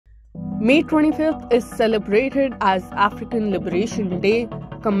May 25th is celebrated as African Liberation Day,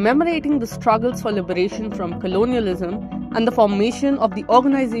 commemorating the struggles for liberation from colonialism and the formation of the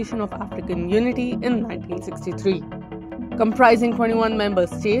Organization of African Unity in 1963. Comprising 21 member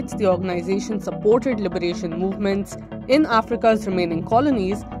states, the organization supported liberation movements in Africa's remaining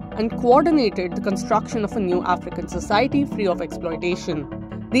colonies and coordinated the construction of a new African society free of exploitation.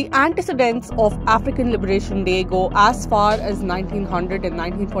 The antecedents of African Liberation Day go as far as 1900 and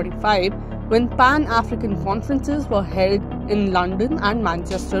 1945, when Pan-African conferences were held in London and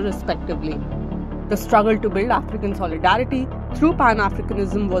Manchester respectively. The struggle to build African solidarity through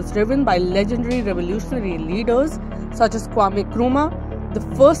Pan-Africanism was driven by legendary revolutionary leaders such as Kwame Nkrumah,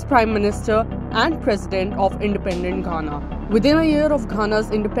 the first Prime Minister and President of independent Ghana. Within a year of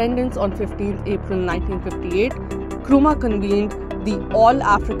Ghana's independence on 15th April 1958, Nkrumah convened the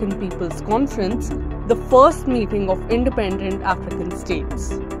All-African People's Conference, the first meeting of independent African states.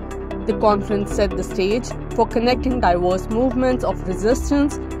 The conference set the stage for connecting diverse movements of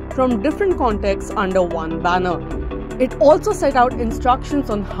resistance from different contexts under one banner. It also set out instructions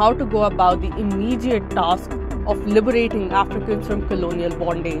on how to go about the immediate task of liberating Africans from colonial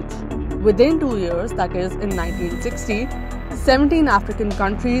bondage. Within 2 years, that is in 1960, 17 African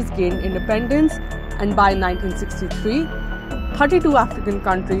countries gained independence, and by 1963, 32 African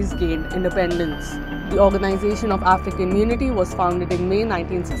countries gained independence. The Organization of African Unity was founded in May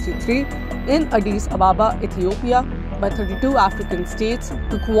 1963 in Addis Ababa, Ethiopia, by 32 African states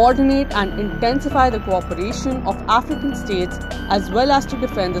to coordinate and intensify the cooperation of African states as well as to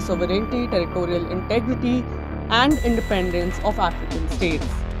defend the sovereignty, territorial integrity, and independence of African states.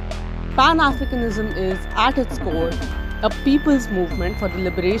 Pan-Africanism is, at its core, a people's movement for the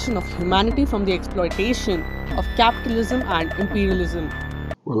liberation of humanity from the exploitation of capitalism and imperialism.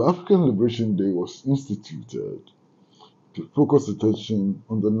 Well, African Liberation Day was instituted to focus attention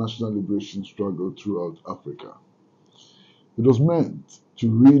on the national liberation struggle throughout Africa. It was meant to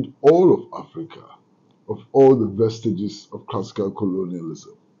rid all of Africa of all the vestiges of classical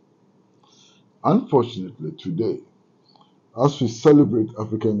colonialism. Unfortunately, today, as we celebrate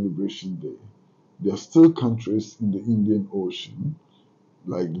African Liberation Day, there are still countries in the Indian Ocean,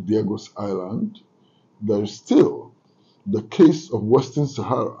 like the Diagos Island. There is still the case of Western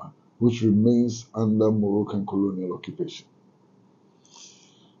Sahara, which remains under Moroccan colonial occupation.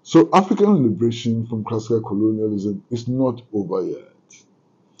 So African liberation from classical colonialism is not over yet.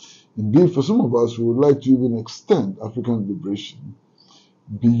 Indeed, for some of us, we would like to even extend African liberation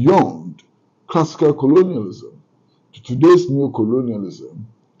beyond classical colonialism to today's neo-colonialism,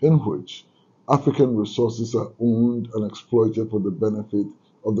 in which African resources are owned and exploited for the benefit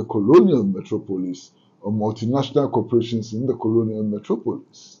of the colonial metropolis or multinational corporations in the colonial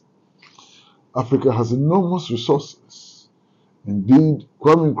metropolis. Africa has enormous resources. Indeed,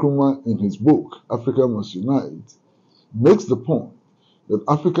 Kwame Nkrumah, in his book, Africa Must Unite, makes the point that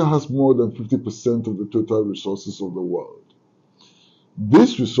Africa has more than 50% of the total resources of the world.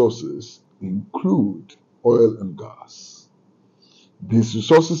 These resources include oil and gas. These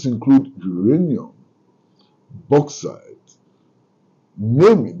resources include uranium, bauxite,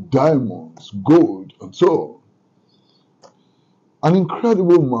 name it, diamonds, gold, and so on. An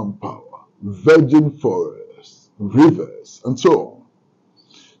incredible manpower, virgin forests, rivers, and so on.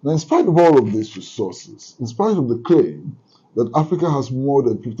 Now, in spite of all of these resources, in spite of the claim that Africa has more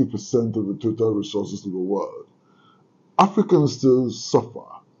than 50% of the total resources of the world, Africans still suffer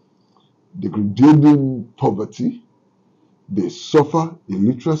degrading poverty, they suffer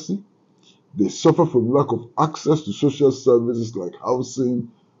illiteracy, they suffer from lack of access to social services like housing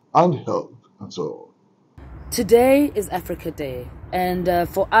and health, and so on. Today is Africa Day, and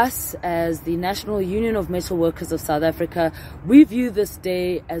for us as the National Union of Metal Workers of South Africa, we view this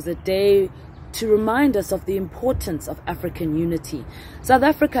day as a day to remind us of the importance of African unity. South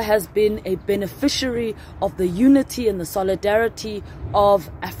Africa has been a beneficiary of the unity and the solidarity of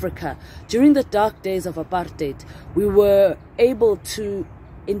Africa. During the dark days of apartheid, we were able to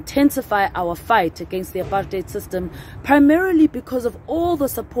intensify our fight against the apartheid system, primarily because of all the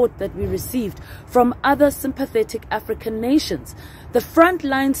support that we received from other sympathetic African nations. The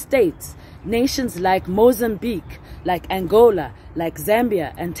frontline states, nations like Mozambique, like Angola, like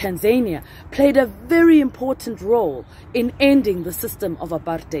Zambia and Tanzania, played a very important role in ending the system of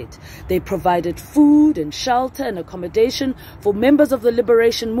apartheid. They provided food and shelter and accommodation for members of the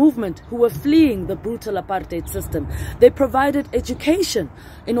liberation movement who were fleeing the brutal apartheid system. They provided education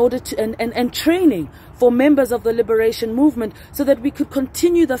in order to and training for members of the liberation movement so that we could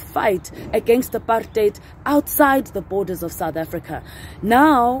continue the fight against apartheid outside the borders of South Africa.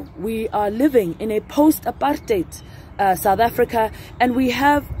 Now we are living in a post-apartheid South Africa, and we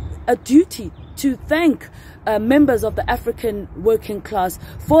have a duty to thank members of the African working class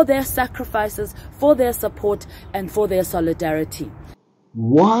for their sacrifices, for their support, and for their solidarity.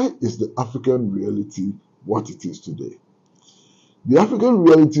 Why is the African reality what it is today? The African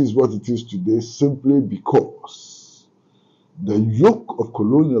reality is what it is today simply because the yoke of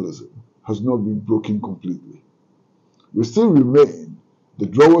colonialism has not been broken completely. We still remain the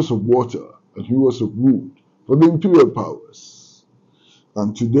drawers of water and hewers of wood for the imperial powers.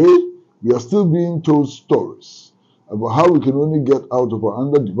 And today, we are still being told stories about how we can only get out of our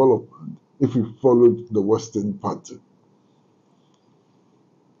underdevelopment if we followed the Western pattern.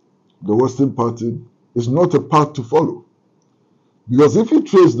 The Western pattern is not a path to follow. Because if you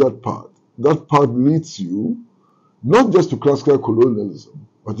trace that path leads you not just to classical colonialism,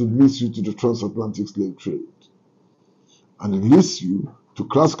 but it leads you to the transatlantic slave trade. And it leads you to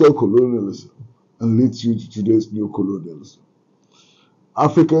classical colonialism and leads you to today's neo-colonialism.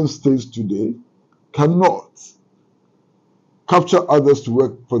 African states today cannot capture others to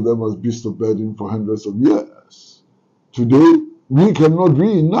work for them as beasts of burden for hundreds of years. Today, we cannot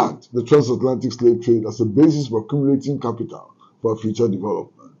reenact the transatlantic slave trade as a basis for accumulating capital for future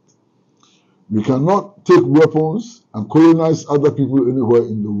development. We cannot take weapons and colonize other people anywhere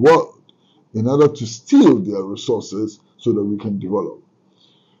in the world in order to steal their resources so that we can develop.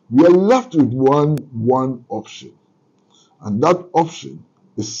 We are left with one option, and that option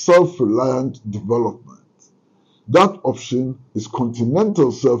is self-reliant development. That option is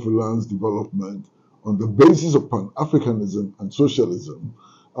continental self-reliance development on the basis of Pan-Africanism and socialism,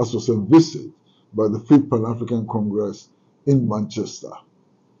 as was envisaged by the 5th Pan-African Congress in Manchester.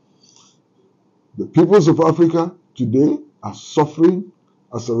 The peoples of Africa today are suffering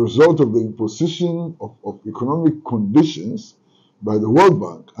as a result of the imposition of economic conditions by the World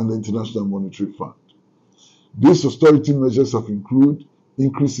Bank and the International Monetary Fund. These austerity measures have included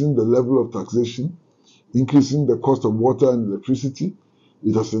increasing the level of taxation, increasing the cost of water and electricity.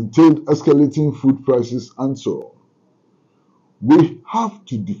 It has entailed escalating food prices and so on. We have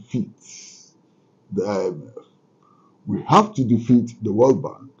to defeat the IMF. We have to defeat the World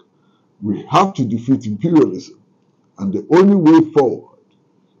Bank. We have to defeat imperialism. And the only way forward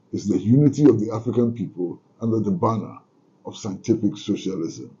is the unity of the African people under the banner of scientific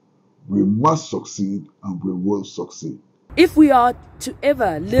socialism. We must succeed and we will succeed. If we are to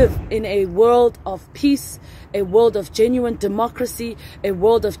ever live in a world of peace, a world of genuine democracy, a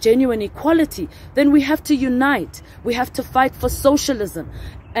world of genuine equality, then we have to unite. We have to fight for socialism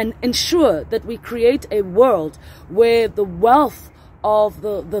and ensure that we create a world where the wealth of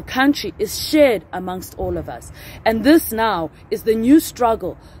the country is shared amongst all of us. And this now is the new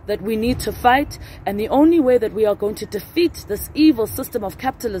struggle that we need to fight. And the only way that we are going to defeat this evil system of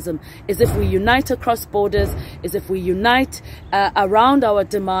capitalism is if we unite across borders, is if we unite around our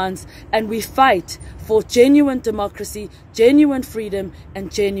demands, and we fight for genuine democracy, genuine freedom,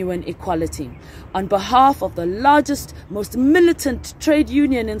 and genuine equality. On behalf of the largest, most militant trade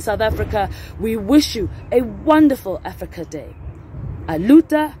union in South Africa, we wish you a wonderful Africa Day. A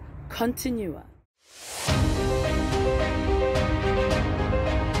luta continua.